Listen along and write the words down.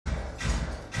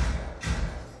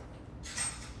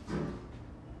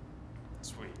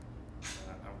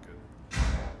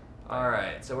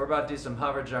Alright, so we're about to do some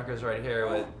hover junkers right here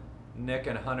with Nick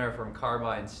and Hunter from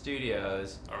Carbyne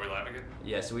Studios. Are we live again?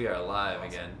 Yes, we are live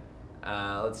again.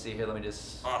 Let's see here, let me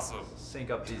just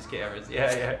sync up these cameras.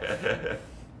 Yeah.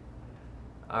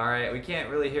 Alright, we can't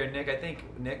really hear Nick. I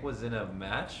think Nick was in a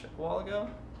match a while ago.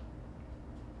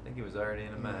 I think he was already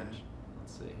in a match.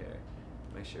 Let's see here.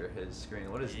 Make sure his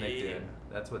screen. What is Nick doing?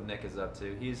 That's what Nick is up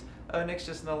to. Nick's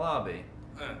just in the lobby.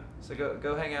 So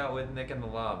go hang out with Nick in the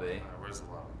lobby. Where's the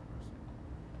lobby?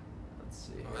 Let's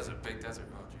see. Oh, there's a big desert.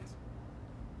 Oh, jeez.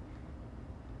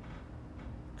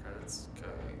 Credits.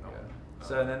 Nope.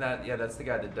 So and then that's the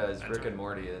guy that does Rick and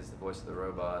Morty is the voice of the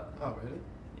robot. Oh, really?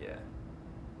 Yeah.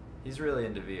 He's really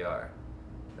into VR.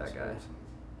 That guy.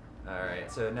 All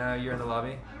right. So now you're in the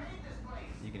lobby.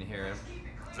 You can hear him.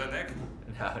 Is that Nick?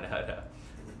 No.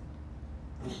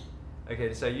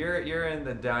 Okay, so you're in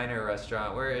the diner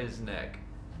restaurant. Where is Nick?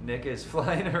 Nick is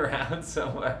flying around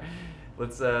somewhere.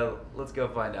 Let's go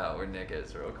find out where Nick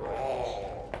is real quick.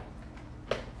 Oh.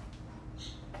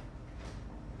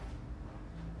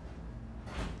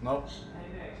 Nope. Hey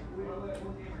Nick,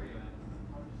 what game are you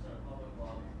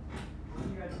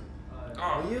in?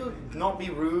 Oh. Will you not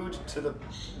be rude to the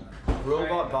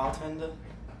robot bartender?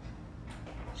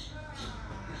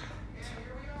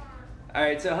 All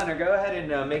right, so Hunter, go ahead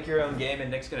and make your own game, and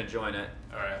Nick's gonna join it.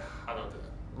 All right. How do I do that?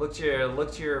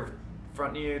 Look to your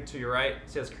front of you, to your right. It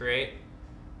says create.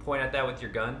 Point at that with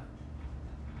your gun.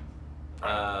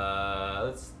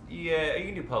 Yeah, you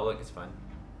can do public. It's fine.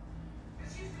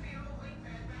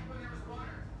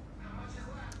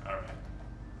 All right.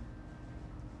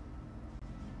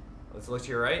 Let's look to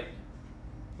your right.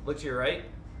 Look to your right.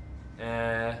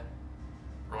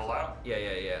 Roll out.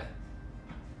 Yeah.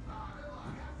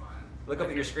 Look up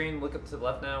at your screen. Look up to the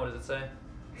left now. What does it say?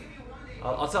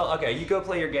 I'll tell. Okay, you go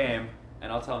play your game,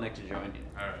 and I'll tell Nick to join you.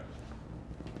 All right.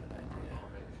 Good idea.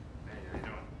 Hey, how you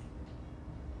doing?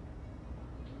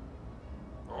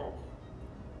 Oh.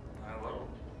 Hello.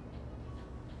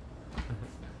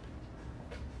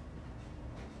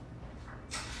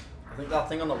 I think that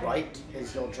thing on the right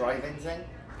is your driving thing.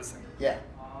 This thing? Yeah.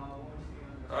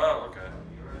 Oh, okay.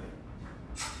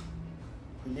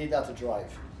 You need that to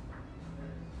drive.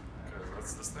 Okay,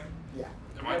 what's this thing? Yeah.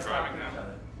 Am I driving now?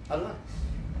 I don't know.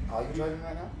 Are you driving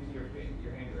right now? Use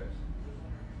your hand grips.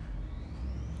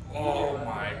 Oh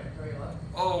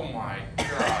my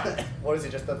god. What is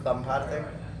it, just a thumb pad thing?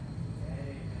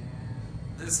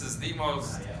 This is the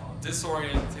most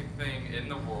disorienting thing in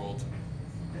the world.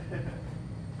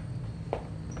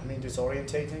 I mean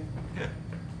disorientating?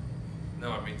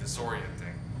 No, I mean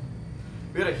disorienting.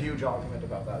 We had a huge argument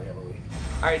about that the other week.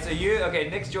 Alright, so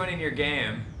Nick's joining your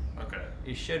game. Okay.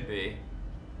 You should be.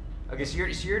 Okay, so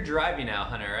you're driving now,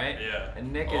 Hunter, right? Yeah.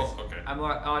 And Nick is. Okay. I'm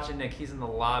watching Nick. He's in the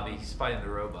lobby. He's fighting the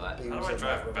robot. How do I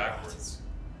drive backwards?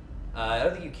 I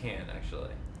don't think you can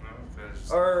actually.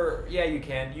 Okay. Or yeah, you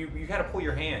can. You gotta pull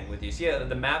your hand with you. See,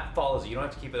 the map follows you. You don't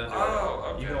have to keep it under.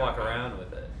 Oh, okay. You can walk around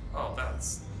with it. Oh,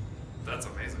 that's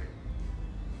amazing.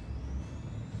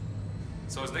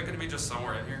 So is Nick gonna be just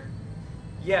somewhere in here?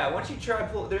 Yeah. Once you try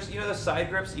pull, there's those side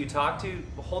grips that you talk to.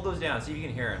 Hold those down. See if you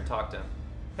can hear him. Talk to him.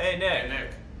 Hey Nick. Hey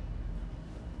Nick.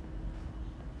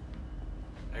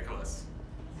 Nicholas.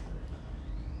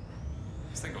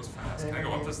 This thing goes fast. Can I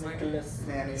go up this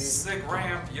thing? Sick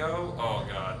ramp, yo. Oh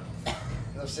god.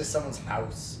 That's just someone's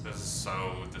house. This is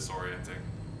so disorienting.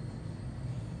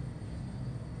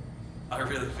 I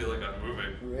really feel like I'm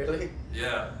moving. Really?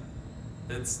 Yeah.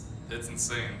 It's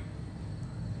insane.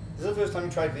 Is it the first time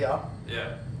you tried VR?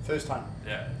 Yeah. First time?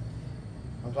 Yeah.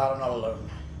 I'm glad I'm not alone.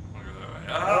 I'll go that way.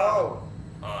 Oh!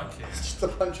 Oh, I can't. It's just a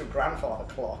bunch of grandfather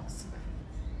clocks.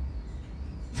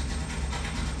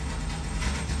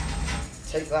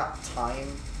 Take that time.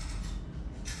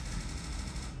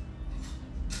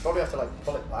 Probably have to like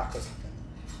pull it back or something.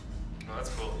 Oh, that's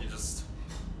cool.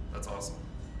 That's awesome.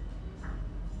 I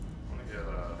want to get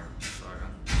a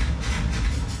shotgun.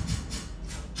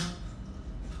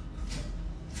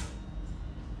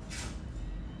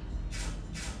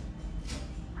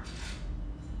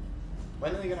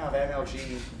 When are they gonna have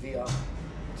MLG VR?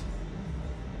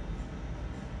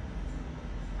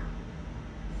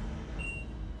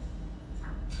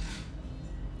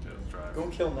 Drive. Go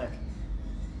and kill Nick.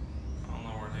 I don't know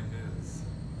where Nick is.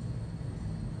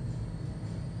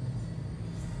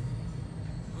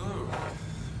 Ooh,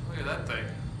 look at that thing.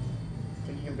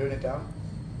 Think you can burn it down?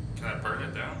 Can I burn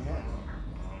it down? Yeah.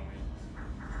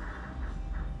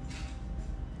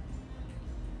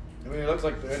 I mean, it looks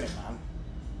like burning, man.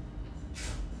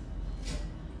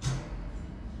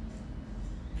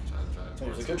 It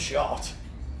was a good shot.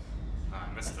 I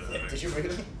missed it. Did you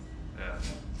really? Yeah.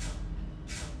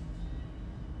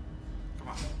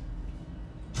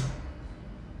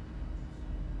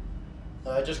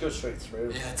 I just go straight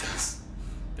through. Yeah, it does.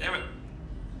 Damn it.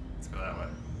 Let's go that way.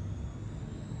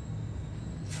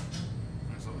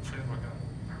 There's a little change my gun.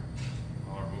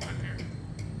 Oh, we're moving here.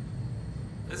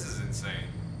 This is insane.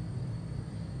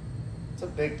 It's a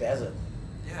big desert.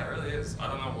 Yeah, it really is. I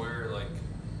don't know where, like...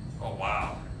 Oh,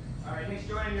 wow. Alright, he's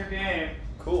joining your game.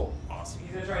 Cool. Awesome.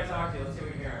 He's gonna try to talk to you. Let's see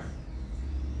if we can hear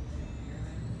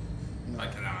him. I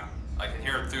cannot. I can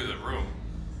hear him through the room.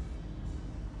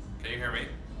 Can you hear me?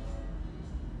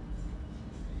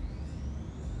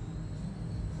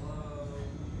 Hello.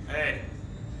 Hey.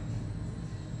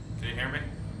 Can you hear me?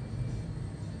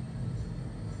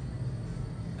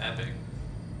 Epic.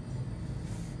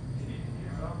 Can you hear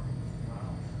him? Wow.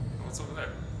 What's over there?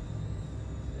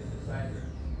 It's the side room.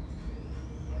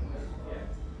 Yeah.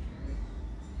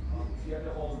 You have to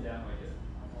hold him down like it.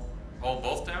 Hold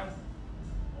both down?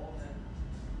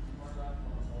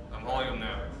 I'm holding them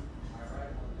now.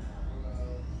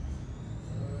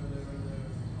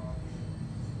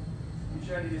 You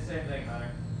try to do the same thing,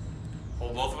 Hunter.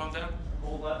 Hold both of them down?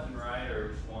 Hold left and right, or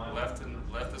just one. Left and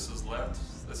left, this is left,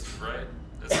 this is right,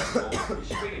 this is hold. You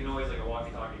should make a noise like a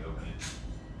walkie-talkie opening.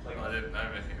 Like I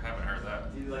haven't heard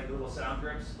that. do like little sound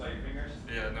grips by your fingers.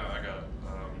 Yeah, no, I got it.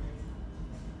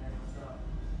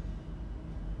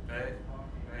 Hey,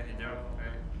 you doing?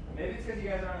 Hey. Maybe it's because you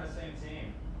guys aren't on the same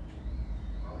team.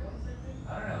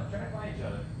 I don't know. I'm trying to find each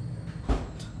other.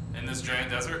 In this giant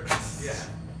desert? Yeah.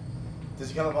 Does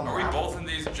he come up on the Are we map? both in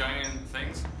these giant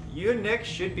things? You and Nick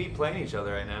should be playing each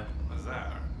other right now. What is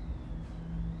that?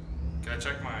 Can I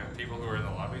check my people who are in the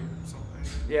lobby or something?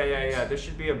 Yeah. There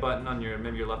should be a button on your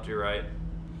maybe your left or your right.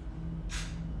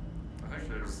 I think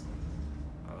there's.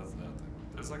 Oh, that's that thing.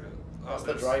 The's like a. Oh, That's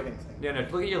the driving thing. Yeah, no.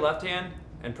 Look at your left hand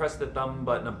and press the thumb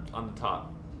button up on the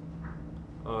top.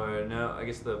 Or no, I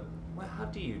guess the. Well, how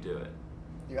do you do it?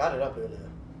 You had it up earlier.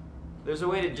 There's a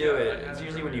way to do Yeah, it. I It's had it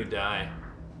usually when you earlier. die.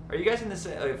 Are you guys in the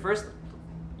same? First,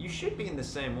 you should be in the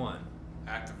same one.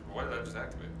 Active. What did I just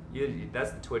activate?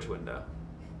 That's the Twitch window.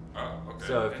 Oh, okay.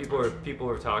 So if In people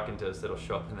Twitch. are talking to us, it'll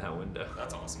show up in that window.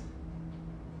 That's awesome.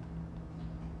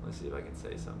 Let's see if I can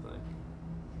say something.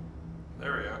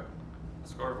 There we go.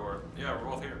 Scoreboard. Yeah, we're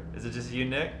both here. Is it just you,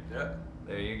 Nick? Yeah.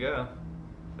 There you go.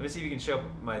 Let me see if you can show up.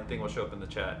 My thing will show up in the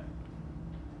chat.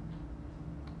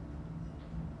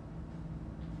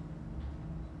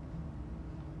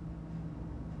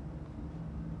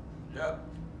 Yep.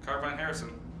 Carbyne Harrison.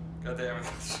 God damn it.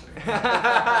 Let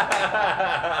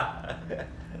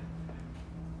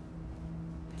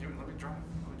me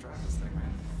drive this thing,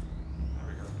 man.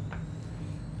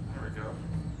 There we go.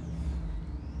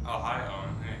 Oh, hi,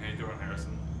 Owen. Hey, how you doing,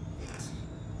 Harrison?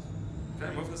 Can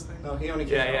I move this thing? No, he only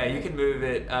cares Yeah, about me. you can move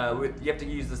it. You have to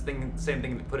use this thing, same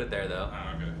thing to put it there, though. Oh,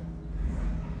 okay.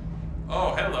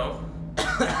 Oh, hello.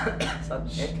 Is that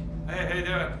Nick? Hey, how you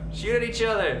doing? Shoot at each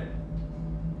other.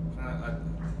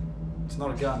 It's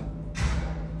not a gun.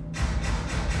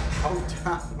 Oh,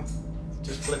 damn. It's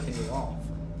just flicking you off.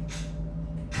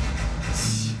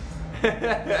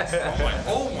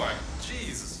 Oh my,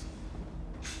 Jesus.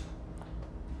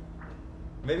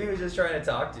 Maybe he was just trying to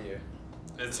talk to you.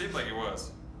 It seemed like he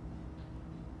was.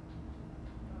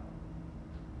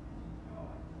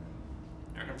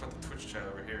 I'm gonna put the Twitch chat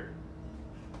over here.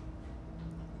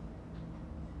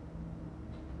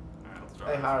 Alright, let's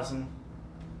drive. Hey, Harrison.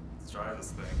 Let's drive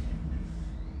this thing.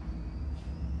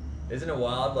 Isn't it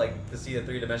wild, like, to see the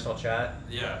three-dimensional chat?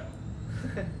 Yeah. I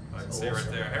can That's see right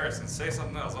awesome. there. Harrison, say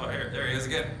something else. Oh, here, there he is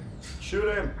again. Shoot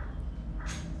him.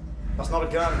 That's not a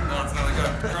gun. No, it's not a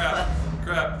gun.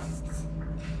 Crap.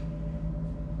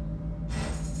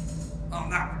 Oh,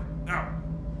 no.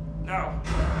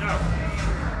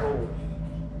 Oh.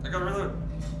 I gotta reload.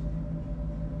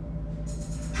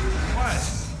 What?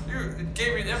 You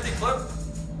gave me an empty clip?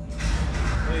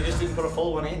 No, you just didn't put a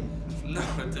full one in. No,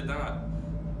 it did not.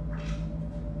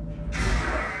 I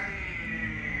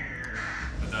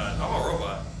died. I'm a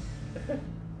robot.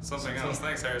 Something else.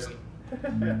 Thanks, Harrison.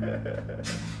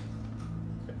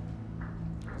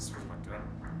 Let's switch my gun.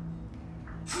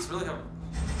 Does this really have...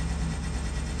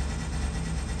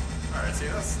 Alright, see,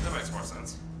 that makes more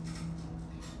sense.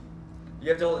 You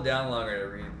have to hold it down longer to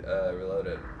reload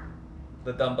it.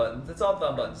 The thumb buttons. It's all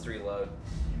thumb buttons to reload.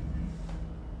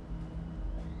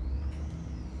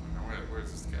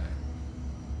 Where's this guy?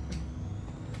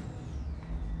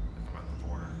 I'm at the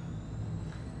border.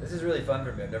 This is really fun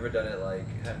for me. I've never done it like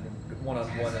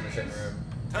one-on-one in the same room.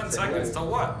 10 Same seconds room. till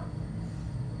what?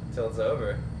 Until it's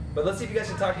over. But let's see if you guys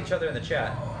can talk to each other in the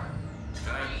chat.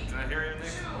 Can I hear you,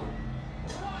 Nick?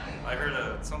 I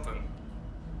heard something.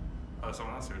 Oh,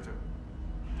 someone else here too.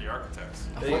 The architects.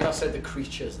 I thought I said the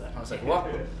creatures then. I was like, what?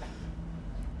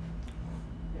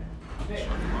 Nick,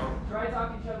 try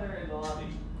talking to each other in the lobby.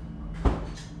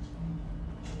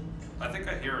 I think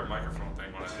I hear a microphone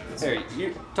thing when I do this. Here,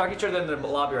 you talk to each other in the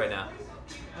lobby right now.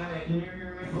 Hey, can you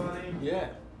hear me, buddy? Yeah.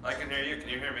 I can hear you. Can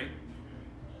you hear me?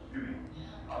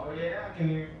 Oh yeah, I can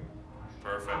hear you.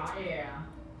 Perfect. Oh yeah.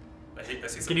 I see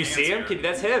some Can you hands see him? here.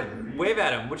 That's him. Wave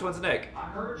at him. Which one's Nick? I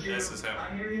heard you. This is him.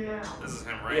 I hear you now. This is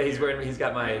him right Yeah, here. he's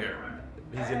got my, Right here.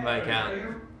 he's in my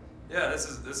account. Yeah, this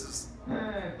is.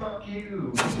 Hey, fuck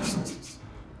you.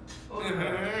 I'm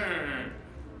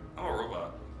a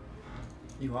robot.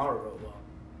 You are a robot.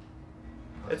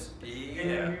 It's Can you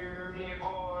Yeah. hear me,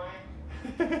 boy?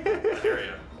 I hear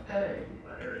you. Hey,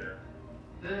 I hear you.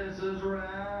 this is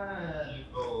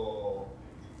radical.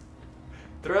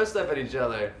 throw stuff at each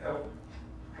other. Oh.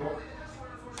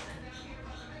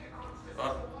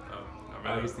 Oh,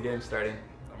 I guess the game's starting.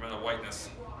 I'm in a whiteness.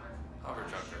 Hover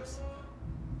junkers.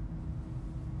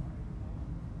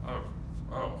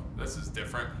 Oh, this is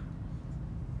different.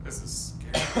 This is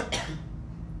scary.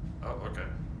 Oh, okay.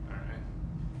 Alright.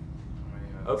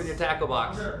 Open your tackle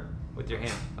box with your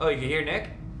hand. Oh, you can hear Nick?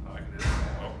 Oh, I can do it.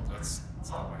 Oh, that's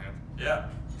not my hand.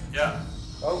 Yeah.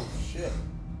 Oh shit.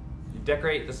 You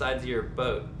decorate the sides of your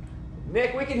boat.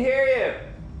 Nick, we can hear you!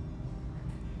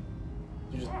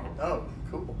 You just. Oh,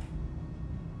 cool.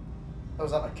 Oh,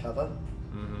 was that a cover?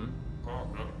 Mm-hmm. Oh,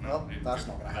 no. Well, that's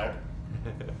not gonna help.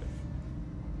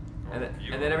 And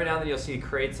then every now and then you'll see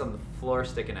crates on the floor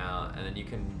sticking out, and then you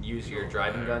can use your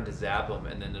driving gun to zap them,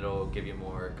 and then it'll give you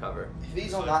more cover. If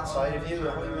he's on that side of you,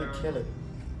 how are you gonna kill him?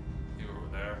 You over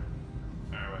there.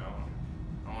 Alright, wait,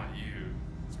 I want you.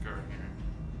 Let's go right here.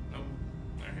 Nope.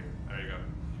 There you go.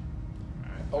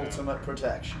 Alright. Ultimate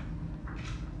protection.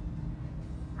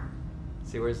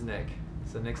 See, where's Nick?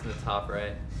 So Nick's in the top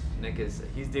right. Nick is,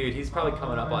 he's probably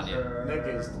coming up on you. Nick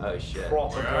is Oh shit.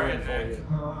 proper Where are you, going for Nick?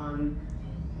 you.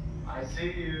 I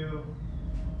see you.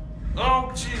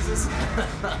 Oh, Jesus!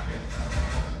 I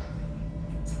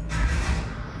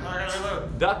gotta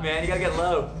reload. Duck, man, you gotta get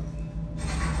low.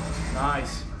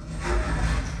 Nice.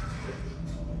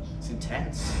 It's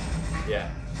intense.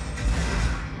 Yeah.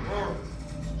 Oh.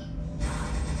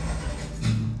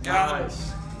 Got him.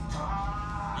 Nice.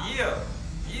 Yeah.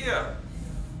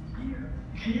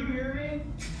 Can you hear me?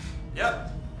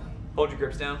 Yep. Hold your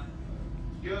grips down.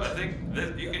 Good. I think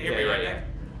this, you can hear Yeah, me yeah, right yeah. now.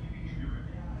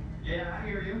 Yeah, I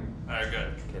hear you. Alright,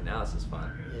 good. Okay, now this is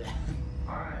fun. Yeah.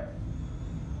 Alright.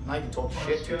 Now you can talk shit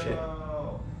Let's to Chip.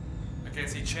 go. I can't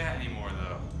see chat anymore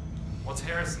though. What's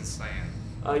Harrison saying?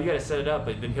 Oh, you gotta set it up,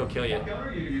 but then he'll kill you. What gun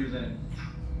are you using?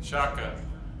 Shotgun.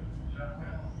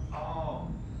 Oh,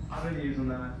 I've been using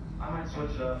that. I might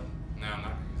switch it up. No, I'm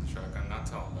not gonna use a shotgun. Not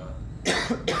tell him that.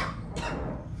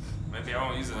 Maybe I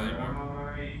won't use it anymore.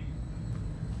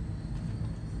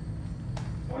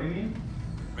 What do you mean?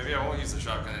 Maybe I won't use the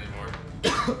shotgun anymore.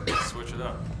 Switch it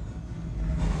up.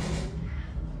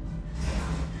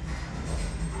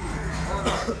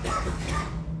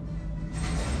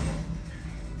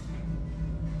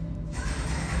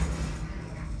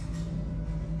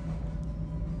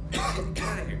 Get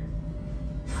out of here.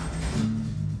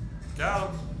 Got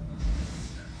him.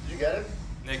 Did you get him?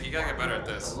 Nick, you gotta get better at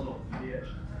this. A little bitch.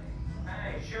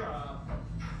 Hey, shut up.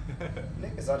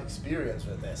 Nick has had experience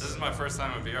with This this. is my first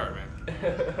time in VR,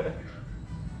 man.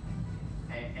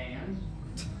 And?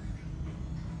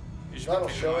 You should That'll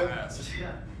be kicking show my him. ass. Did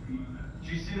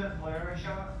you see that flare I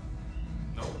shot?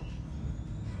 Nope.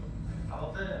 How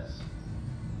about this?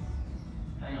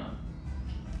 Hang on.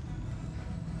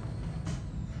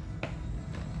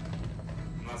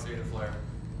 I'm not seeing a flare.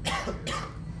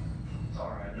 It's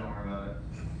alright, don't worry about it.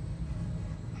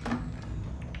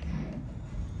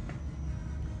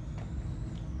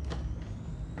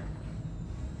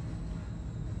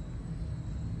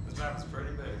 This map is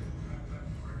pretty big.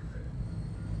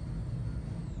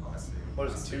 Oh, I see. What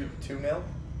is it, 2-0? Yeah.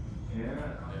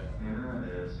 Yeah, it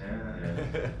is. Yeah, it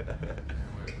is.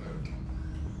 Wait.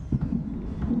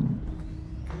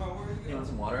 Come on, where are you You going? want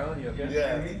some water, Owen? You okay?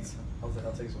 Yeah.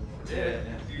 I'll take some more. Yeah.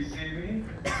 Do you see me?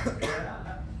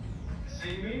 Yeah.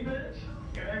 See me, bitch?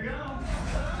 Here I go.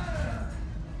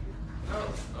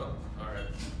 Oh, alright.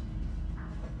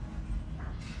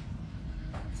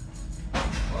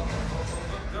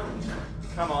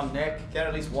 Come on, Nick. Get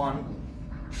at least one.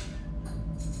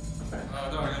 No,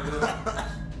 I gotta do it.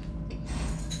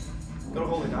 Gotta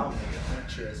hold it down.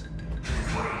 Cheers.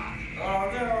 Oh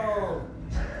no!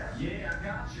 Yeah, I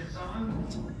got you, son.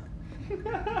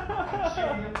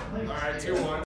 Alright, 2-1.